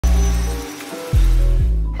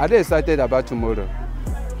I'm excited about tomorrow.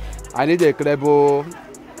 I need a credible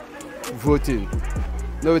voting.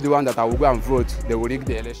 Not the one that I will go and vote, they will rig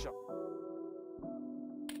the election.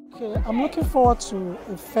 Okay, I'm looking forward to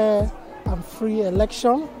a fair and free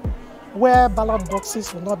election where ballot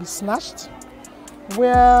boxes will not be snatched,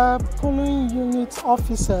 where polling unit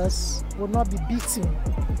officers will not be beaten.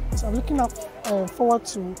 So I'm looking forward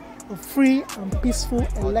to a free and peaceful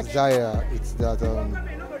election. Our desire is that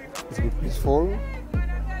it will be peaceful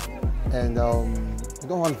and we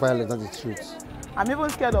don't want violence on the streets. I'm even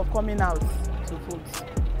scared of coming out to vote.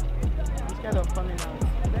 I'm scared of coming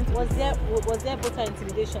out. Was there voter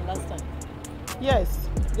intimidation last time? Yes,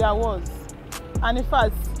 there was. And in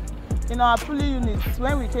fact, in our polling units,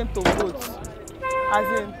 when we came to vote,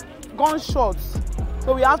 as in gunshots,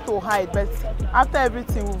 so we have to hide. But after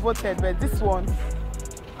everything, we voted. But this one,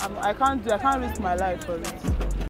 I can't risk my life for it.